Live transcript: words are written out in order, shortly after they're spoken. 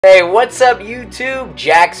Hey, what's up YouTube?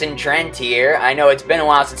 Jackson Trent here. I know it's been a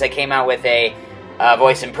while since I came out with a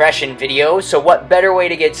voice impression video, so what better way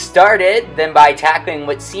to get started than by tackling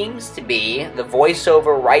what seems to be the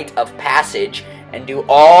voiceover rite of passage and do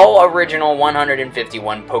all original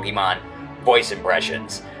 151 Pokemon voice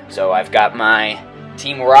impressions. So I've got my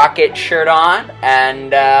Team Rocket shirt on,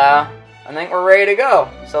 and I think we're ready to go.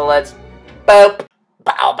 So let's boop.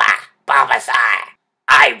 Bulbasaur.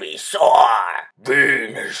 Ivysaur.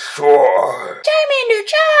 Venusaur. Charmander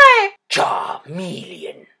Char.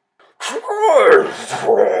 Charmeleon.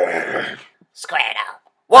 Squirtle.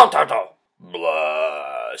 Waltortle.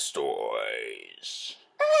 Blastoise.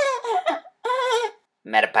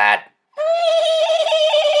 Metapod.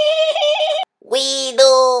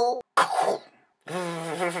 Weedle.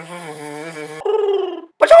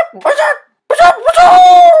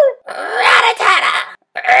 Rattata.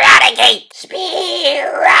 Raticate.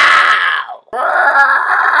 Spearow.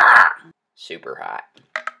 Super hot.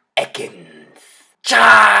 Ekans.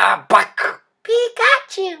 Charbuk.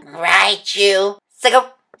 Pikachu. Raichu.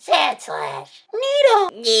 Sicko. Sandslash. Needle.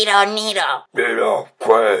 Needle.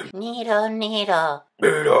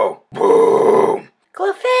 Needle. Boom.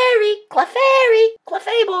 Clefable.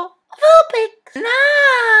 Vulpix.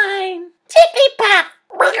 9. Jigglypuff.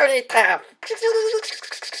 Wigglytuff.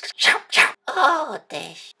 Chop.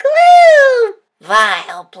 Oddish. Glue.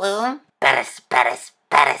 Vileplume. Parasect.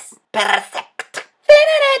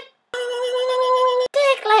 Venonat.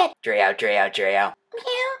 Diglett. Dreo.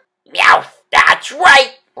 Meow. That's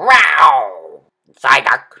right. Row.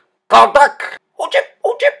 Psyduck. Golduck. Ojip.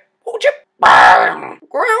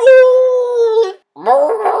 Growl.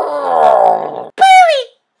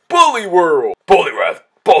 Bully. Poliwrath.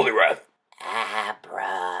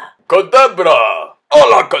 Abra. Kadabra.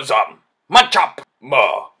 Alakazam. Machop.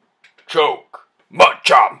 Choke.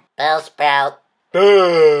 Machop. Bellsprout.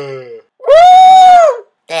 Woo!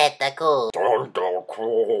 Tentacool.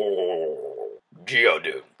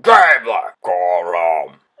 Geodude. Graveler. Golem.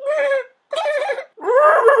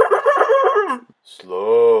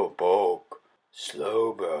 Slowpoke.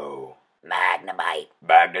 Slowbro. Magnemite.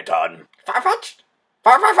 Magneton. Farfetch'd.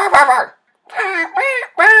 Far.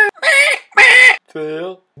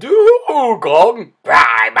 Phil. Dugong.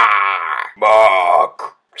 Primark. Mark.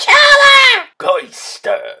 Chala.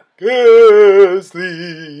 Geister.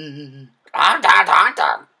 Ghastly.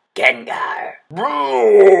 Hunter. Gengar.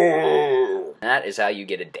 Brew. That is how you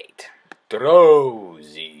get a date.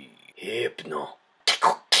 Drowsy. Hypno.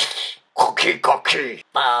 Cookie.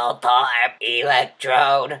 Voltorb.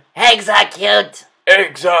 Electrode. Executor.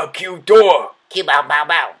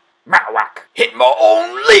 Bow. Marowak.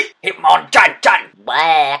 Hitmonchan.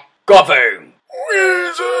 Black. Gotham.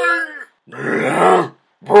 Wheezing.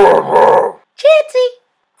 Chansey.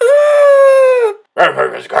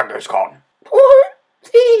 Kangaskhan.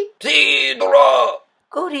 Seadra.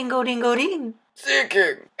 Goding.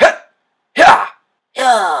 Seeking. Ha.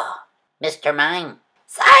 Mr. Mime.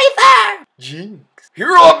 Cypher. Jinx.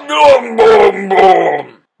 Boom.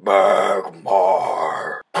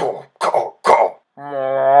 Magmar. Go.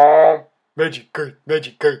 Magic Kite.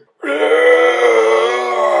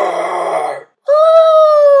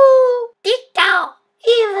 Ooh. Ditto.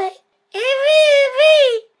 Eevee.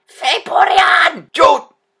 Vaporeon.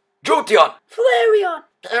 Jolteon. Flareon.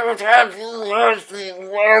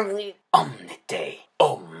 Omnite.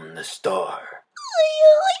 Omnistar.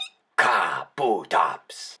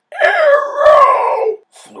 Kabutops. Arrow.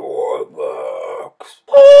 Snorlax.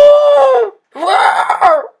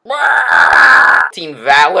 Team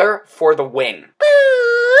Valor for the win.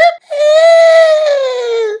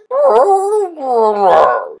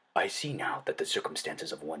 I see now that the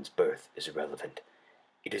circumstances of one's birth is irrelevant.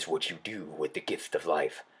 It is what you do with the gift of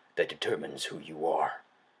life that determines who you are.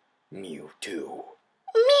 Mewtwo.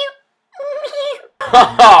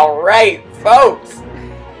 Alright, folks.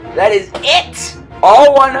 That is it.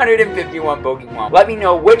 All 151 Pokemon. Let me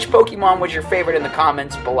know which Pokemon was your favorite in the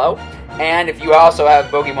comments below. And if you also have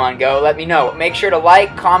Pokemon Go, let me know. Make sure to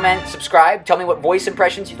like, comment, subscribe. Tell me what voice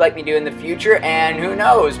impressions you'd like me to do in the future. And who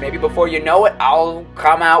knows, maybe before you know it, I'll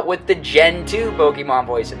come out with the Gen 2 Pokemon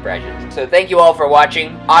voice impressions. So thank you all for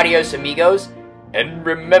watching. Adios, amigos. And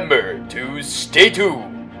remember to stay tuned.